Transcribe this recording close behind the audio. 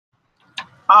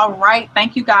All right.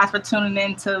 Thank you guys for tuning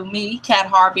in to me, Kat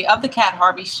Harvey of the Kat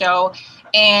Harvey Show.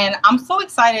 And I'm so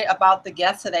excited about the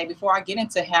guest today. Before I get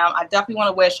into him, I definitely want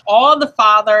to wish all the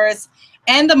fathers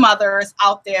and the mothers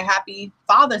out there happy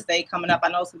Father's Day coming up. I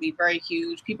know it's going to be very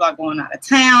huge. People are going out of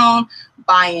town,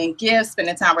 buying gifts,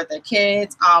 spending time with their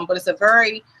kids. But it's a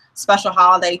very special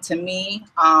holiday to me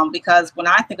because when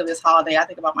I think of this holiday, I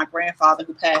think about my grandfather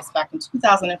who passed back in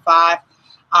 2005.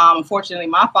 Unfortunately,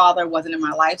 my father wasn't in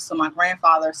my life, so my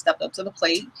grandfather stepped up to the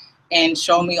plate and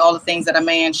showed me all the things that a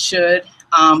man should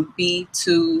be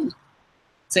to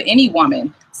any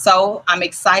woman. So I'm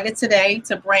excited today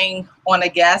to bring on a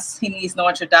guest. He needs no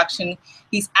introduction.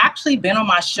 He's actually been on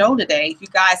my show today. If you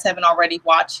guys haven't already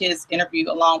watched his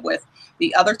interview along with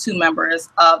the other two members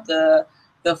of the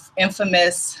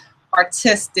infamous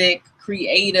artistic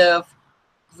creative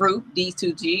group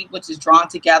D2G, which is Drawn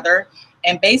Together.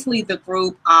 And basically the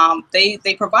group,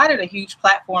 they provided a huge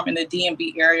platform in the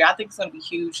DMV area. I think it's going to be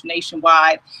huge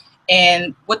nationwide.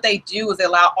 And what they do is they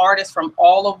allow artists from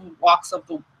all over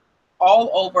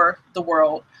the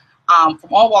world, from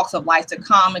all walks of life, to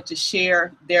come and to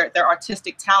share their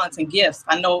artistic talents and gifts.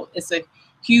 I know it's a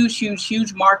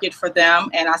huge market for them,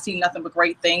 and I see nothing but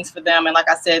great things for them. And like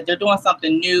I said, they're doing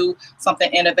something new,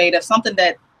 something innovative, something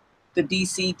that the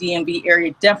DC DMV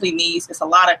area definitely needs. It's a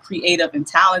lot of creative and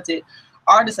talented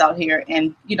artists out here.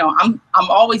 And I'm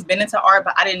always been into art,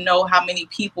 but I didn't know how many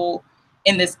people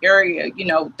in this area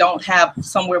don't have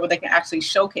somewhere where they can actually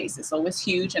showcase it. So it's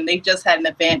huge. And they just had an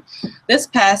event this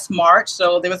past March,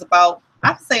 so there was about,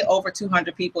 I'd say, over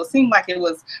 200 people. It seemed like it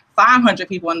was 500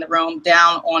 people in the room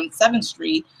down on 7th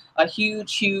Street. A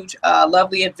huge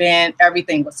lovely event.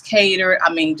 Everything was catered.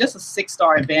 I mean, just a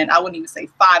 6-star event. I wouldn't even say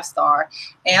 5-star.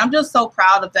 And I'm just so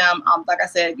proud of them. Like I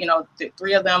said, the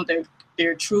three of them,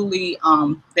 they're truly,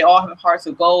 they all have hearts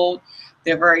of gold.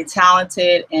 They're very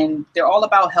talented, and they're all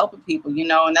about helping people,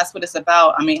 and that's what it's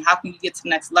about. I mean, how can you get to the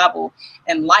next level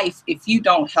in life if you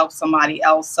don't help somebody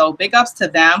else? So big ups to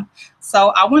them.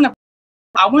 So I want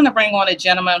to bring on a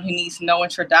gentleman who needs no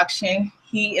introduction.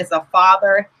 He is a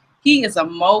father. He is a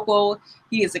mogul.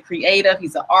 He is a creative.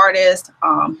 He's an artist.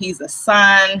 He's a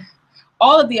son.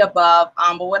 All of the above.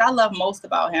 But what I love most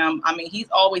about him, I mean, he's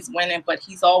always winning, but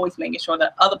he's always making sure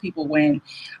that other people win.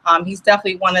 He's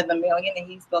definitely one of the million, and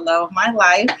he's the love of my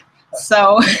life.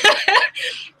 So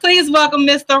please welcome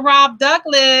Mr. Rob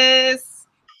Douglas.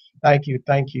 Thank you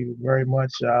very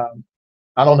much.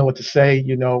 I don't know what to say.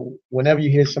 Whenever you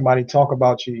hear somebody talk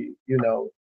about you,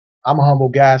 I'm a humble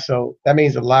guy, so that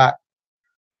means a lot.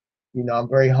 I'm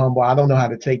very humble. I don't know how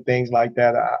to take things like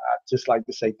that. I just like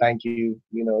to say thank you.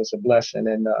 It's a blessing,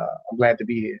 and I'm glad to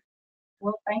be here.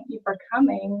 Well, thank you for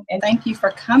coming, and thank you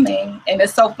for coming. And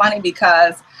it's so funny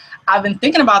because I've been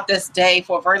thinking about this day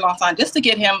for a very long time, just to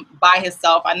get him by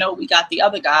himself. I know we got the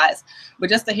other guys, but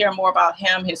just to hear more about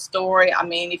him, his story. I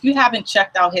mean, if you haven't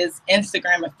checked out his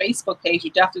Instagram and Facebook page,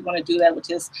 you definitely want to do that, which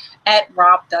is at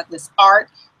Rob Douglas Art.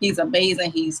 He's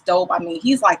amazing. He's dope. I mean,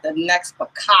 he's like the next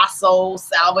Picasso,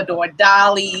 Salvador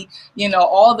Dali,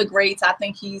 all the greats. I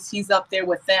think he's up there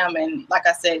with them. And like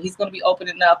I said, he's going to be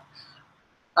opening up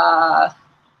a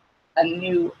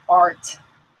new art,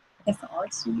 I guess, an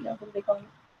art studio. What do they call it?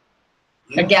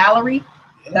 Yeah. A gallery.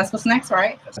 Yeah. That's what's next,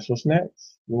 right? That's what's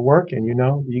next. We're working.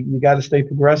 You got to stay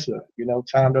progressive.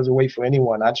 Time doesn't wait for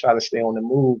anyone. I try to stay on the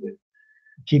move and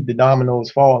keep the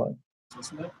dominoes falling.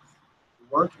 What's next?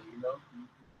 We're working.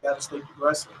 You got to stay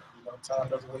progressive. Time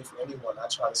doesn't wait for anyone. I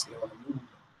try to stay on the move,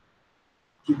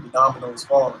 keep the dominoes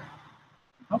falling.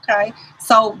 Okay,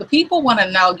 so the people want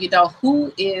to know,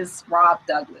 who is Rob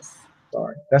Douglas?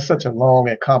 Sorry, that's such a long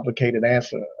and complicated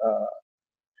answer.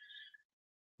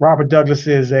 Robert Douglas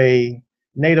is a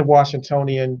native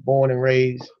Washingtonian, born and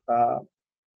raised,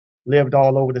 lived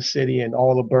all over the city in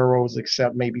all the boroughs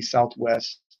except maybe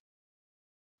Southwest.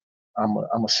 I'm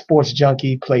a sports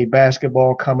junkie, played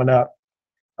basketball coming up.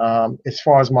 As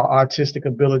far as my artistic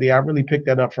ability, I really picked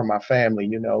that up from my family.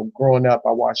 Growing up,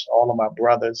 I watched all of my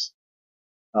brothers.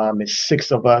 It's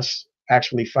 6 of us,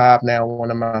 actually 5 now. One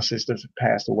of my sisters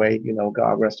passed away,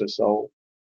 God rest her soul.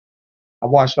 I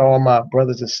watched all my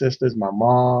brothers and sisters, my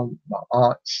mom, my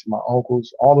aunts, my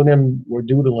uncles, all of them were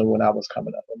doodling when I was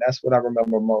coming up. And that's what I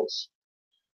remember most.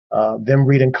 Them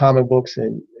reading comic books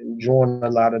and drawing a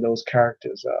lot of those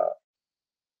characters.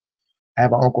 I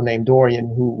have an uncle named Dorian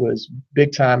who was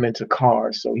big time into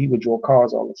cars. So he would draw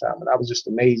cars all the time. And I was just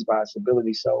amazed by his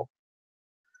ability. So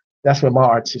that's where my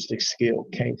artistic skill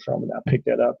came from. And I picked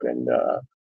that up and,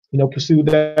 pursued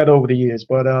that over the years.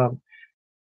 But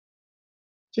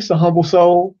just a humble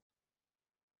soul,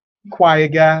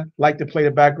 quiet guy, like to play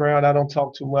the background. I don't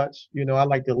talk too much. I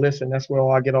like to listen. That's where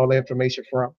I get all the information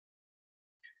from.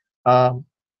 Um,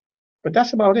 but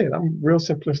that's about it. I'm a real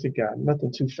simplistic guy,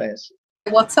 nothing too fancy.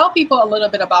 Well, tell people a little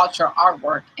bit about your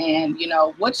artwork and,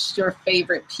 what's your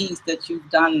favorite piece that you've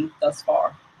done thus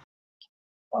far?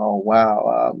 Oh,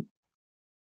 wow.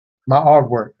 My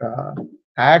artwork. I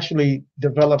actually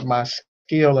developed my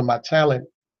skill and my talent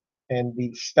and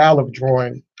the style of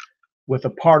drawing with a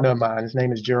partner of mine. His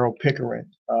name is Gerald Pickering.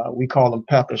 We call him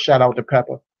Pepper. Shout out to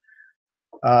Pepper.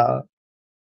 Uh,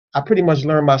 I pretty much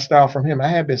learned my style from him. I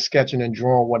had been sketching and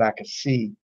drawing what I could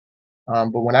see.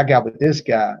 But when I got with this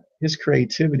guy, his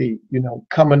creativity,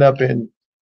 coming up in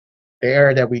the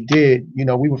era that we did,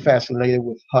 we were fascinated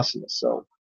with hustlers. So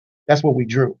that's what we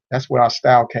drew. That's where our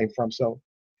style came from. So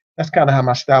that's kind of how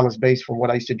my style is based from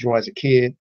what I used to draw as a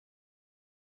kid.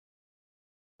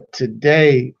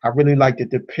 Today, I really like to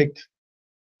depict,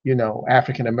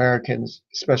 African Americans,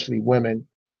 especially women,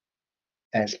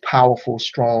 as powerful,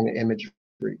 strong imagery.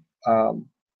 Um,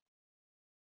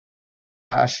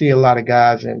 I see a lot of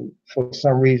guys, and for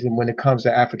some reason, when it comes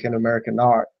to African American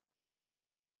art,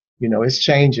 it's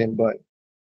changing, but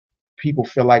people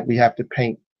feel like we have to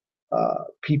paint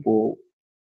people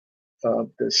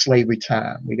of the slavery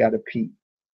time. We got to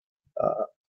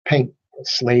paint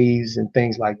slaves and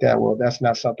things like that. Well, that's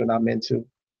not something I'm into.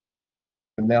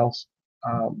 And else,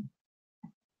 um,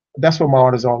 that's what my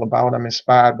art is all about. I'm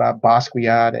inspired by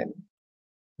Basquiat and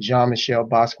Jean-Michel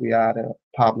Basquiat and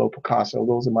Pablo Picasso.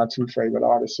 Those are my two favorite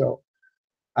artists. So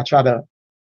I try to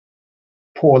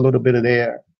pour a little bit of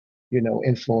their,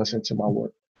 influence into my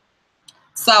work.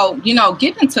 So,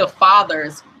 getting to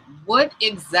fathers, what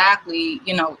exactly,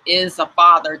 is a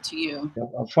father to you?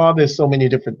 A father is so many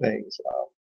different things.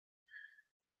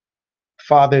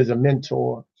 Father is a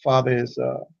mentor. Father is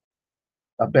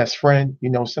a best friend,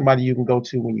 somebody you can go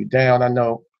to when you're down. I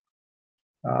know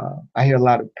I hear a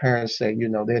lot of parents say,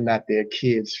 they're not their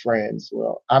kids' friends.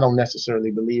 Well, I don't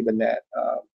necessarily believe in that.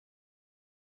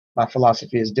 My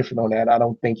philosophy is different on that. I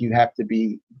don't think you have to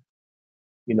be,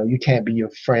 you can't be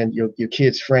your friend, your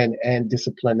kid's friend and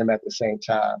discipline them at the same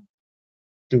time.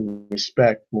 Through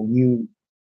respect, when you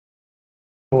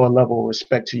show a level of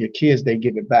respect to your kids, they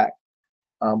give it back.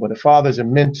 But a father's a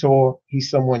mentor. He's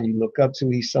someone you look up to.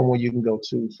 He's someone you can go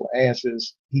to for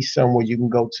answers. He's someone you can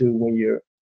go to when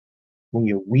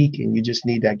you're weak and you just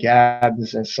need that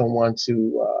guidance and someone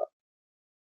to.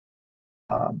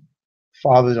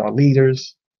 Fathers are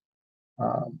leaders.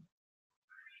 Um,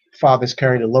 fathers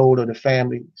carry the load of the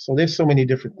family. So there's so many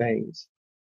different things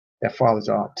that fathers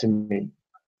are to me.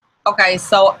 Okay,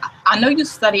 so I know you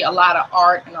study a lot of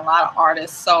art and a lot of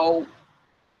artists. So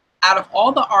out of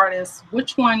all the artists,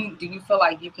 which one do you feel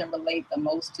like you can relate the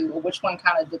most to, or which one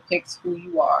kind of depicts who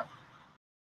you are?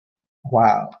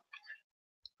 Wow.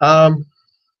 Um,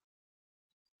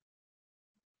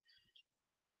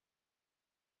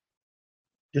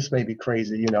 this may be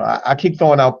crazy. I keep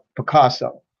throwing out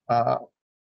Picasso.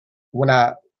 When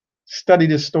I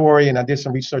studied his story and I did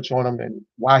some research on him and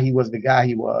why he was the guy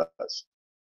he was,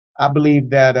 I believe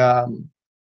that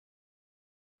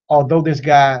although this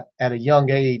guy at a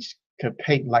young age could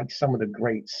paint like some of the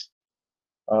greats,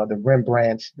 the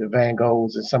Rembrandts, the Van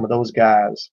Goghs, and some of those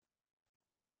guys,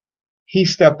 he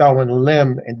stepped out on a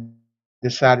limb and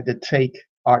decided to take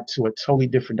art to a totally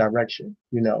different direction,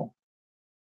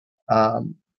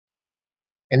 Um,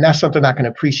 and that's something I can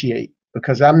appreciate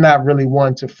because I'm not really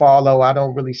one to follow. I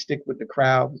don't really stick with the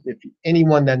crowd. If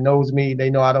anyone that knows me, they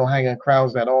know I don't hang in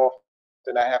crowds at all.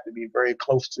 Then I have to be very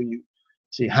close to you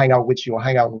to hang out with you or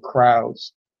hang out in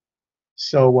crowds.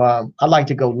 So I like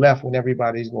to go left when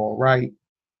everybody's going right.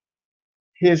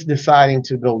 His deciding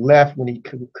to go left when he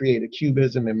could create a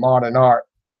cubism in modern art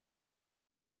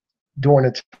during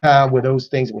a time where those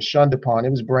things were shunned upon,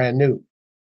 it was brand new.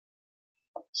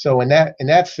 So in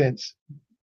that sense,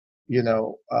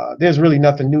 there's really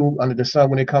nothing new under the sun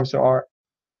when it comes to art.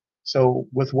 So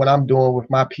with what I'm doing with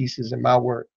my pieces and my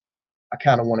work, I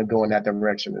kind of want to go in that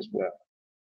direction as well.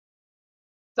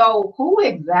 So who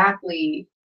exactly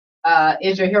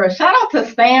is your hero? Shout out to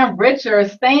Stan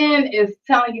Richards. Stan is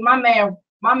telling you, my man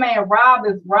Rob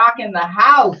is rocking the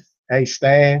house. Hey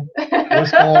Stan,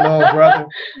 what's going on, brother?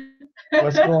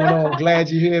 What's going on? Glad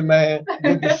you're here, man.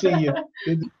 Good to see you.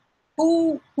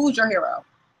 Who's your hero?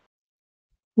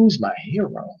 Who's my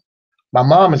hero? My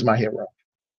mom is my hero.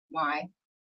 Why?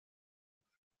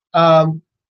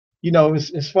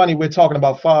 It's funny we're talking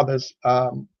about fathers.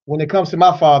 When it comes to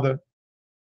my father,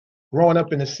 growing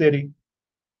up in the city,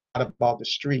 about the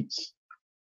streets,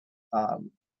 the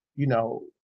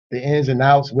ins and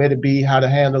outs, where to be, how to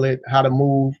handle it, how to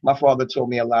move. My father told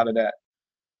me a lot of that.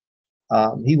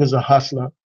 He was a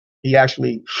hustler. He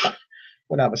actually,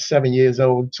 when I was 7 years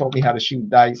old, taught me how to shoot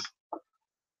dice.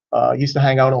 Used to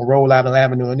hang out on Roll Island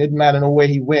Avenue, and it didn't matter where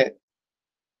he went,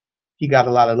 he got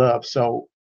a lot of love. So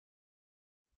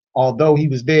although he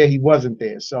was there, he wasn't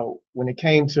there. So when it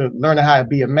came to learning how to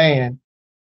be a man,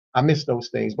 I miss those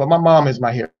things. But my mom is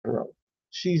my hero.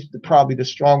 She's probably the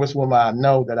strongest woman I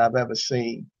know that I've ever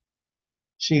seen.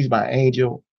 She's my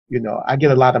angel. I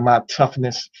get a lot of my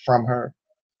toughness from her.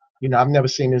 I've never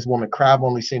seen this woman cry. I've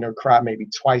only seen her cry maybe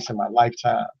twice in my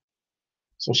lifetime.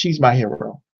 So she's my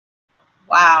hero.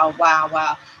 Wow, wow,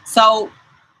 wow. So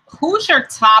who's your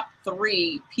top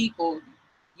 3 people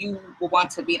you would want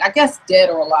to meet? I guess dead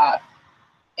or alive.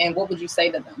 And what would you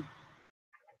say to them?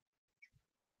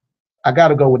 I got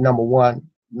to go with number one.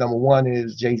 Number one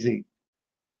is Jay-Z.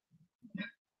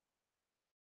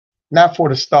 Not for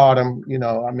the stardom,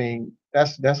 I mean,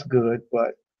 that's good,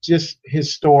 but just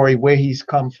his story, where he's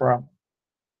come from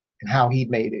and how he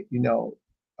made it.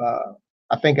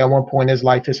 I think at one point in his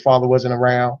life, his father wasn't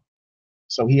around.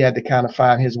 So he had to kind of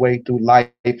find his way through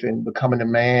life and becoming a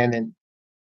man and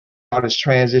how his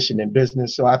transition in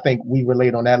business. So I think we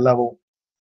relate on that level.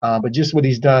 But just what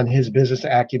he's done, his business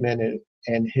acumen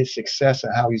and his success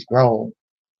and how he's grown.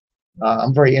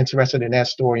 I'm very interested in that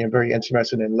story and very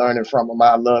interested in learning from him.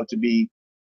 I love to be,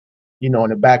 in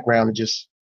the background and just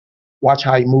watch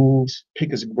how he moves,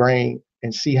 pick his brain,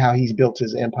 and see how he's built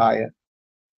his empire.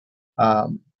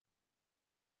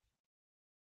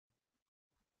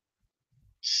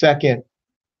 Second,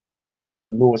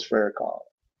 Louis Farrakhan.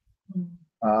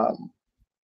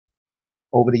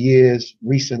 Over the years,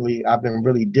 recently, I've been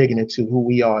really digging into who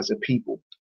we are as a people.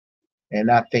 And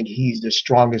I think he's the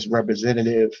strongest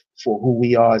representative for who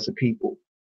we are as a people.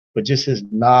 But just his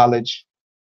knowledge,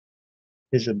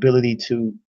 his ability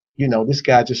to, this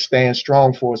guy just stands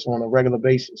strong for us on a regular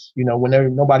basis.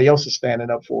 When nobody else is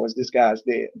standing up for us, this guy's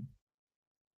there.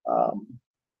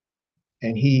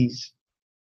 And his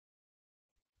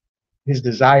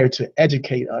desire to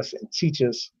educate us and teach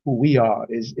us who we are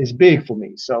is big for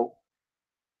me. So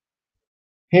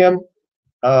him,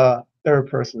 third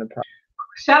person.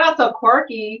 Shout out to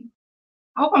Quirky.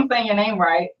 I hope I'm saying your name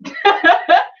right.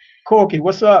 Corky,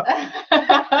 what's up?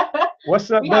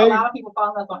 What's up, we babe? have a lot of people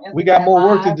following us on Instagram. We got more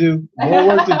work to do. More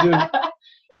work to do.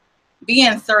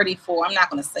 Being 34, I'm not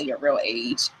going to say your real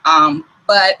age,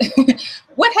 but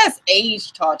what has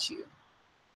age taught you?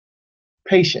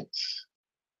 Patience.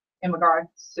 In regards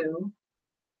to?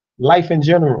 Life in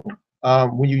general.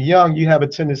 When you're young, you have a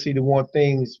tendency to want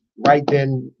things right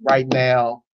then, right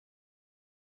now,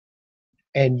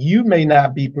 and you may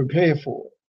not be prepared for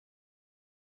it.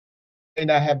 You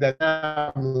may not have that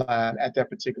timeline at that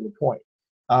particular point.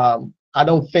 I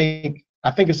think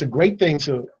it's a great thing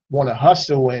to want to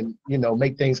hustle and,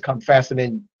 make things come faster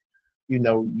than,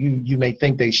 you may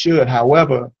think they should.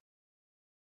 However,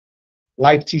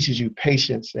 life teaches you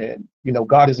patience, and,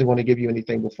 God isn't going to give you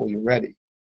anything before you're ready,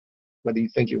 whether you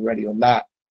think you're ready or not.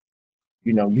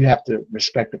 You have to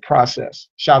respect the process.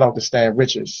 Shout out to Stan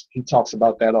Richards. He talks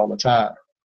about that all the time.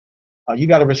 You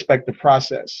got to respect the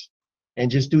process and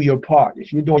just do your part.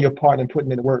 If you're doing your part and putting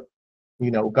in the work,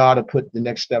 God will put the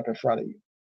next step in front of you,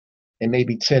 and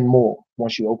maybe 10 more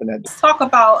once you open that door. Let's talk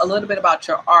about a little bit about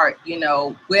your art,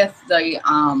 with the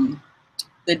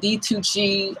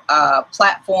D2G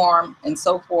platform and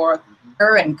so forth,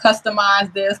 and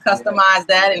customize this, customize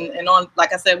that, and on,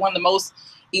 like I said, one of the most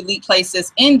elite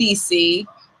places in DC.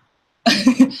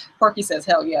 Porky says,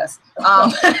 hell yes.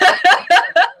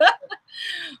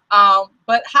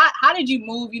 But how did you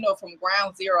move, from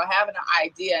ground zero, having an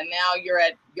idea, and now you're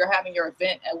having your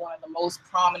event at one of the most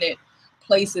prominent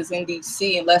places in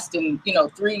DC in less than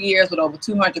 3 years, with over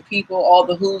 200 people, all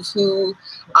the who's who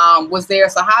was there.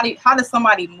 So how does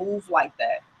somebody move like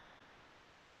that?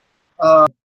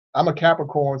 I'm a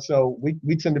Capricorn, so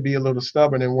we tend to be a little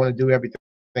stubborn and want to do everything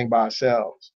by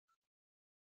ourselves.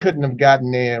 Couldn't have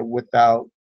gotten there without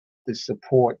the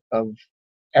support of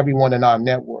everyone in our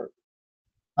network.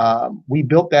 We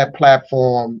built that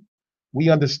platform. We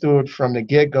understood from the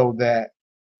get-go that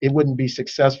it wouldn't be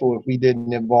successful if we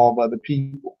didn't involve other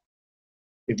people,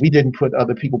 if we didn't put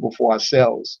other people before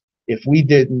ourselves, if we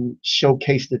didn't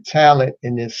showcase the talent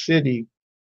in this city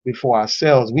before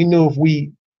ourselves. We knew if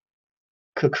we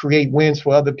could create wins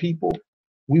for other people,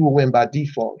 we will win by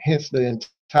default. Hence the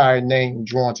entire name,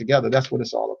 Drawn Together. That's what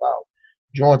it's all about.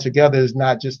 Drawn Together is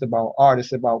not just about art,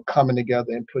 it's about coming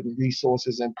together and putting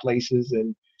resources in places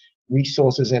and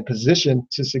resources in position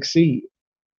to succeed.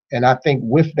 And I think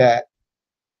with that,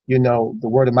 the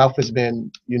word of mouth has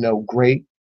been, great.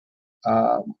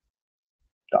 The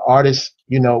artists,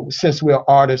 since we're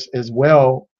artists as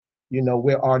well, you know,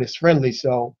 we're artist friendly.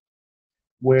 So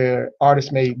where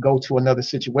artists may go to another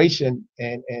situation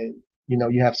and you know,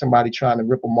 you have somebody trying to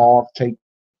rip them off, take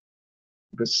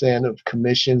 % of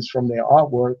commissions from their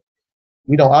artwork.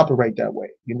 We don't operate that way.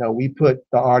 You know, we put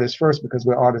the artist first because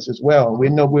we're artists as well. And we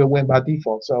know we'll win by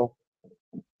default. So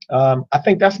I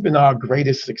think that's been our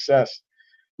greatest success.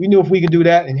 We knew if we could do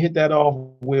that and hit that off,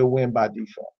 we'll win by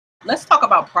default. Let's talk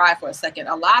about pride for a second.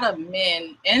 A lot of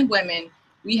men and women,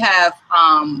 we have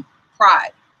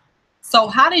pride. So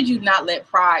how did you not let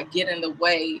pride get in the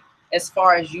way as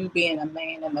far as you being a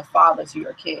man and the father to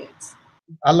your kids?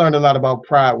 I learned a lot about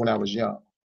pride when I was young.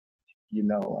 You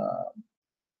know,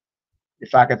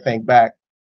 if I could think back,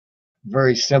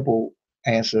 very simple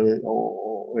answer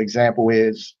or example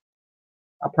is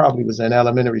I probably was in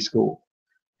elementary school.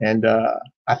 And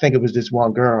I think it was this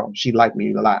one girl. She liked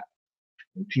me a lot.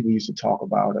 And people used to talk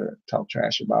about her, talk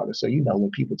trash about her. So, you know,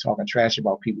 when people talking trash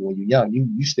about people when you're young,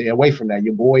 you stay away from that.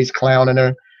 Your boys clowning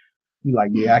her. You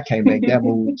like, yeah, I can't make that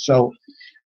move. So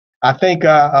I think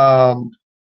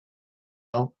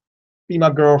be my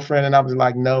girlfriend, and I was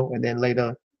like, no. And then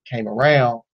later came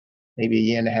around, maybe a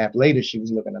year and a half later, she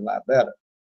was looking a lot better.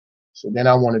 So then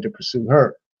I wanted to pursue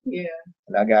her. Yeah.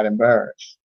 And I got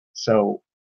embarrassed. So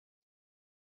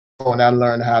and I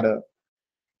learned how to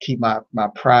keep my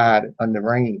pride under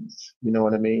reins, you know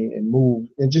what I mean, and move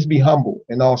and just be humble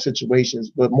in all situations.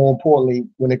 But more importantly,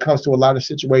 when it comes to a lot of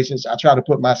situations, I try to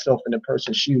put myself in the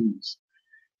person's shoes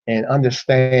and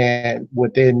understand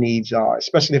what their needs are,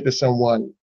 especially if it's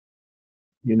someone,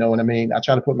 you know what I mean. I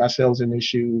try to put myself in their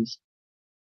shoes,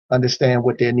 understand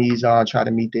what their needs are, and try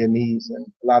to meet their needs. And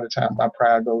a lot of times my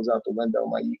pride goes out the window,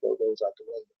 my ego goes out the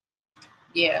window.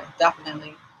 Yeah,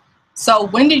 definitely. So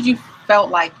when did you felt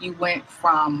like you went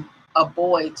from a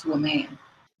boy to a man?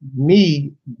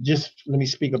 Me, just let me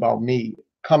speak about me.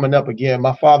 Coming up again,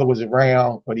 my father was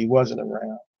around, but he wasn't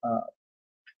around.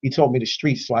 He taught me the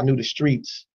streets, so I knew the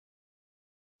streets.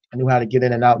 I knew how to get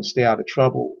in and out and stay out of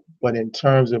trouble. But in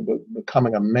terms of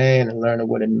becoming a man and learning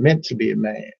what it meant to be a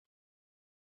man,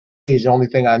 the only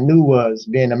thing I knew was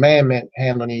being a man meant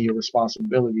handling your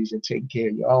responsibilities and taking care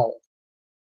of your own,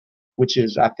 which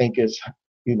is, I think, is,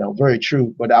 you know, very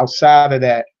true. But outside of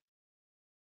that,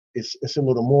 it's a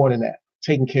little more than that.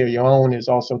 Taking care of your own is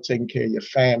also taking care of your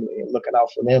family and looking out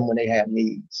for them when they have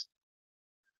needs.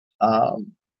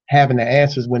 Having the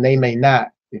answers when they may not.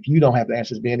 If you don't have the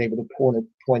answers, being able to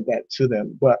point that to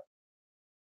them. But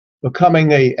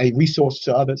becoming a resource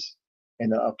to others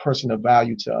and a person of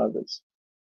value to others,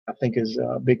 I think is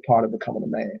a big part of becoming a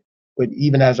man. But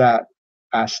even as I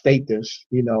state this,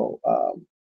 you know,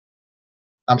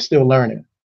 I'm still learning.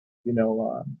 You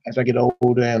know, as I get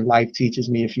older and life teaches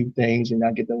me a few things and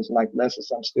I get those life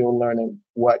lessons, I'm still learning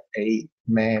what a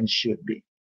man should be.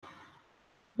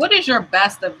 What is your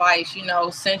best advice, you know,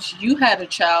 since you had a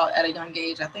child at a young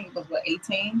age? I think it was, what,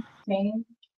 18?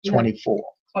 24.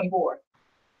 24.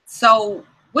 So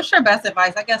what's your best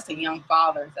advice, I guess, to young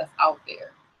fathers that's out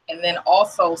there? And then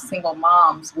also single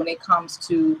moms when it comes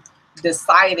to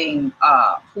deciding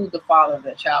who the father of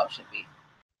their child should be?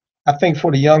 I think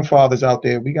for the young fathers out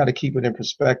there, we got to keep it in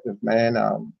perspective, man.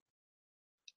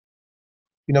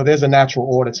 You know, there's a natural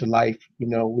order to life. You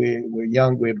know, we're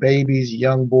young, we're babies,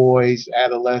 young boys,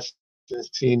 adolescents,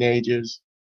 teenagers,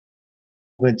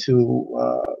 went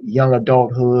to young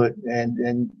adulthood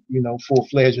and you know,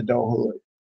 full-fledged adulthood.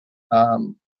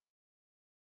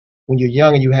 When you're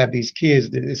young and you have these kids,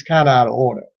 it's kind of out of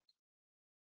order,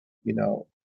 you know,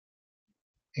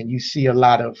 and you see a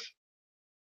lot of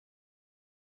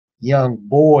young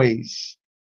boys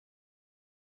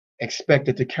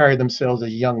expected to carry themselves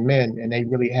as young men, and they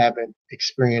really haven't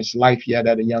experienced life yet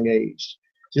at a young age.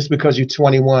 Just because you're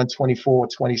 21, 24,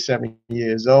 27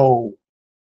 years old,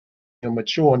 you're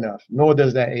mature enough, nor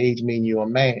does that age mean you're a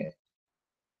man.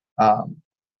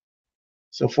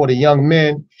 So for the young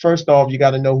men, first off, you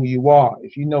got to know who you are.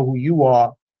 If you know who you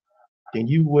are, then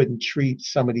you wouldn't treat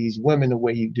some of these women the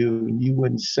way you do, and you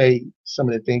wouldn't say some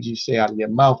of the things you say out of your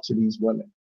mouth to these women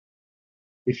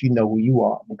if you know who you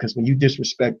are. Because when you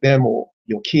disrespect them or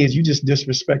your kids, you just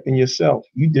disrespecting yourself.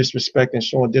 You disrespecting,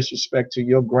 showing disrespect to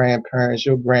your grandparents,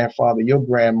 your grandfather, your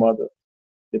grandmother,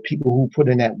 the people who put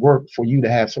in that work for you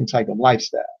to have some type of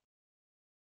lifestyle.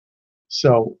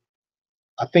 So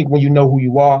I think when you know who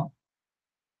you are,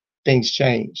 things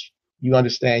change. You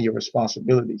understand your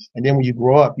responsibilities. And then when you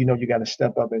grow up, you know you got to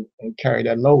step up and carry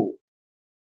that load.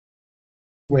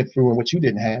 Went through and what you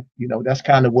didn't have, you know, that's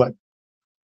kind of what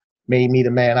made me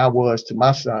the man I was to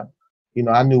my son. You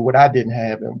know, I knew what I didn't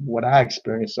have and what I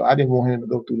experienced, so I didn't want him to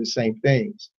go through the same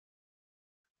things.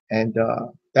 And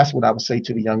That's what I would say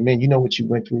to the young men. You know what you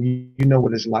went through. You know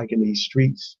what it's like in these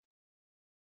streets.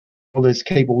 All is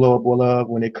capable of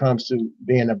when it comes to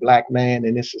being a black man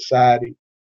in this society.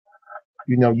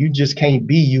 You know, you just can't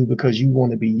be you because you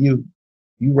want to be you.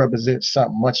 You represent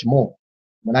something much more.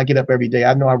 When I get up every day,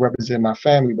 I know I represent my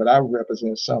family, but I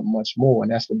represent something much more,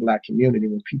 and that's the black community.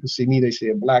 When people see me, they see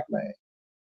a black man.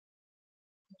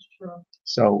 That's true.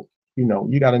 So, you know,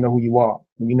 you got to know who you are.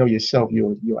 When you know yourself,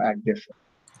 you'll act different.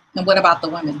 And what about the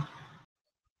women?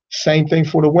 Same thing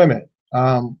for the women.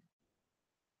 I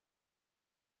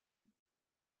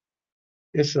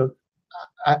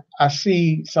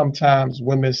see sometimes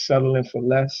women settling for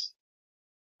less.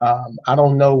 I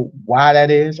don't know why that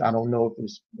is. I don't know if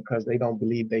it's because they don't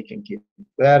believe they can get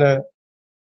better,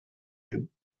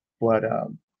 but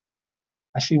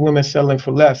I see women settling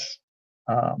for less.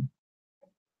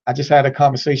 I just had a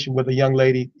conversation with a young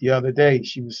lady the other day.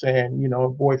 She was saying, you know, her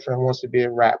boyfriend wants to be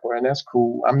a rapper, and that's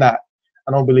cool. I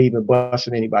don't believe in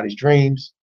busting anybody's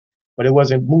dreams, but it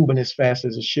wasn't moving as fast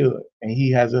as it should. And he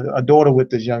has a daughter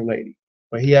with this young lady,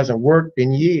 but he hasn't worked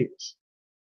in years.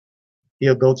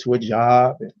 He'll go to a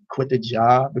job and quit the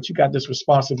job, but you got this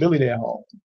responsibility at home.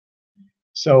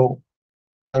 So,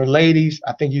 ladies,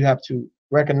 I think you have to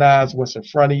recognize what's in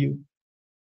front of you,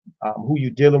 who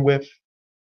you're dealing with.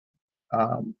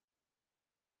 But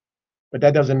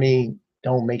that doesn't mean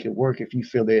don't make it work if you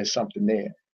feel there's something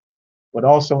there. But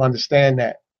also understand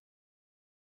that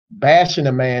bashing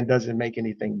a man doesn't make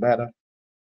anything better.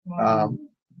 I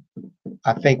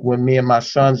think when me and my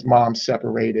son's mom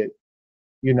separated,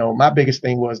 you know, my biggest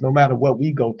thing was no matter what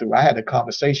we go through, I had a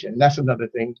conversation. And that's another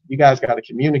thing. You guys got to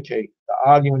communicate. The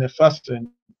arguing and fussing,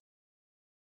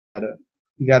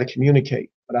 you got to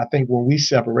communicate. But I think when we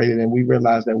separated and we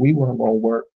realized that we weren't going to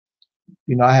work,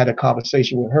 you know, I had a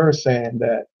conversation with her saying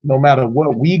that no matter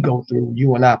what we go through,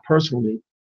 you and I personally,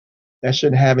 that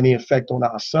shouldn't have any effect on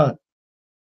our son.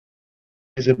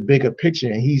 There's a bigger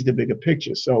picture, and he's the bigger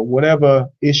picture. So whatever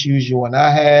issues you and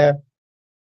I have,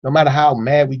 no matter how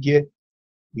mad we get,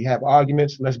 we have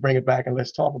arguments, let's bring it back and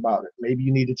let's talk about it. Maybe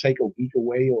you need to take a week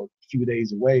away or a few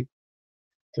days away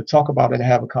to talk about it and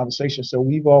have a conversation. So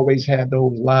we've always had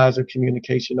those lines of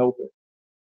communication open.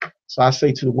 So I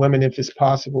say to the women, if it's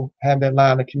possible, have that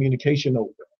line of communication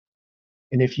open.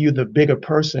 And if you're the bigger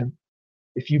person,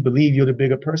 if you believe you're the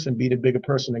bigger person, be the bigger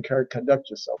person and conduct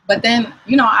yourself. But then,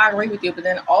 you know, I agree with you, but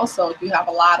then also you have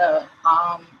a lot of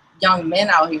young men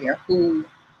out here who,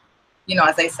 you know,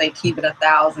 as they say, keep it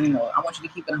 1,000, or I want you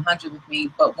to keep it 100 with me.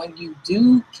 But when you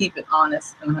do keep it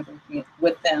honest and 100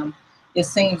 with them, it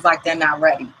seems like they're not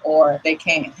ready or they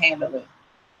can't handle it.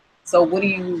 So what do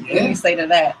you say to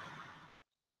that?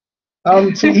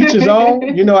 To each his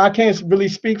own. You know, I can't really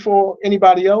speak for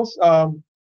anybody else.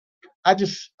 I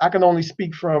can only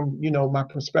speak from, you know, my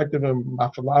perspective and my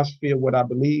philosophy of what I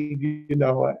believe. You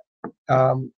know,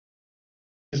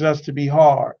 it's us to be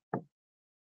hard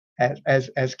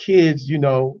as kids, you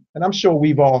know, and I'm sure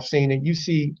we've all seen it. You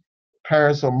see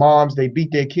parents or moms, they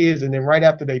beat their kids, and then right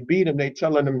after they beat them, they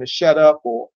telling them to shut up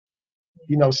or,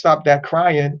 you know, stop that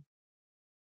crying.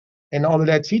 And all of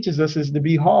that teaches us is to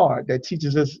be hard. That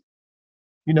teaches us,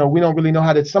 you know, we don't really know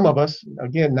how to, some of us,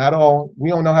 again, not all, we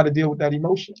don't know how to deal with that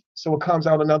emotion. So it comes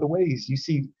out in other ways. You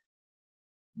see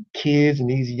kids and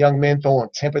these young men throwing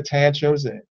temper tantrums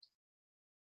and,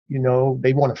 you know,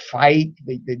 they want to fight.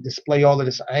 They display all of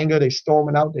this anger. They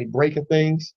storming out. They breaking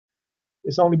things.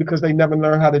 It's only because they never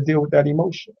learned how to deal with that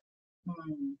emotion.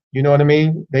 You know what I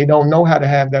mean? They don't know how to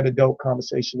have that adult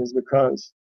conversation is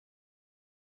because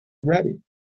ready.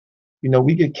 You know,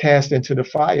 we get cast into the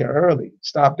fire early.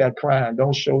 Stop that crying.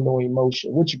 Don't show no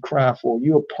emotion. What you crying for?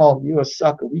 You a punk. You a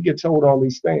sucker. We get told all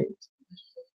these things.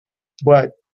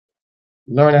 But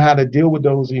learning how to deal with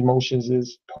those emotions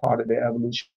is part of the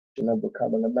evolution of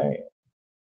becoming a man.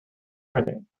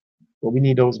 But we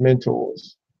need those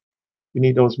mentors. We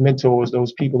need those mentors,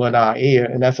 those people in our ear.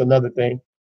 And that's another thing.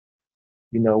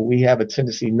 You know, we have a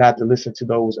tendency not to listen to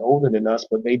those older than us,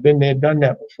 but they've been there, done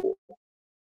that before.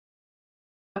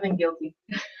 I've been guilty.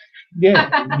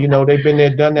 Yeah, you know, they've been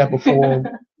there, done that before.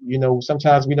 You know,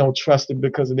 sometimes we don't trust them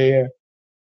because of their,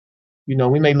 you know,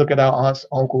 we may look at our aunts,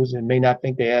 uncles, and may not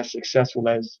think they're as successful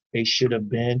as they should have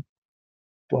been.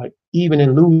 But even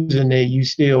in losing there,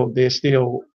 there's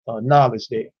still knowledge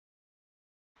there.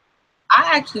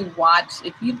 I actually watch,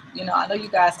 if you know, I know you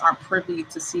guys aren't privy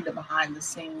to see the behind the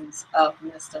scenes of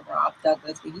Mr. Rob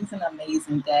Douglas, but he's an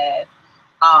amazing dad.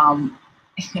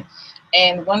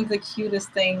 And one of the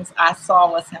cutest things I saw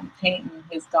was him painting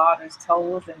his daughter's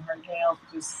toes and her nails,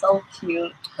 which was so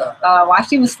cute while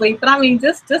she was sleeping. I mean,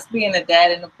 just being a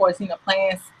dad, and of course, you know,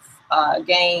 playing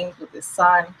games with his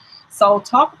son. So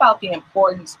talk about the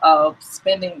importance of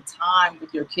spending time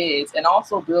with your kids and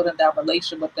also building that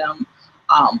relationship with them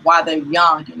while they're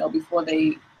young, you know, before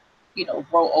they, you know,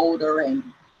 grow older and,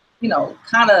 you know,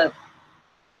 kind of,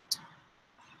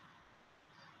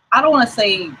 I don't want to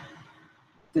say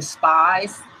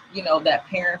despise, you know, that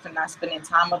parent for not spending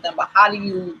time with them, but how do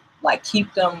you like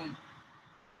keep them,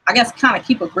 I guess, kind of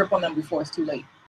keep a grip on them before it's too late?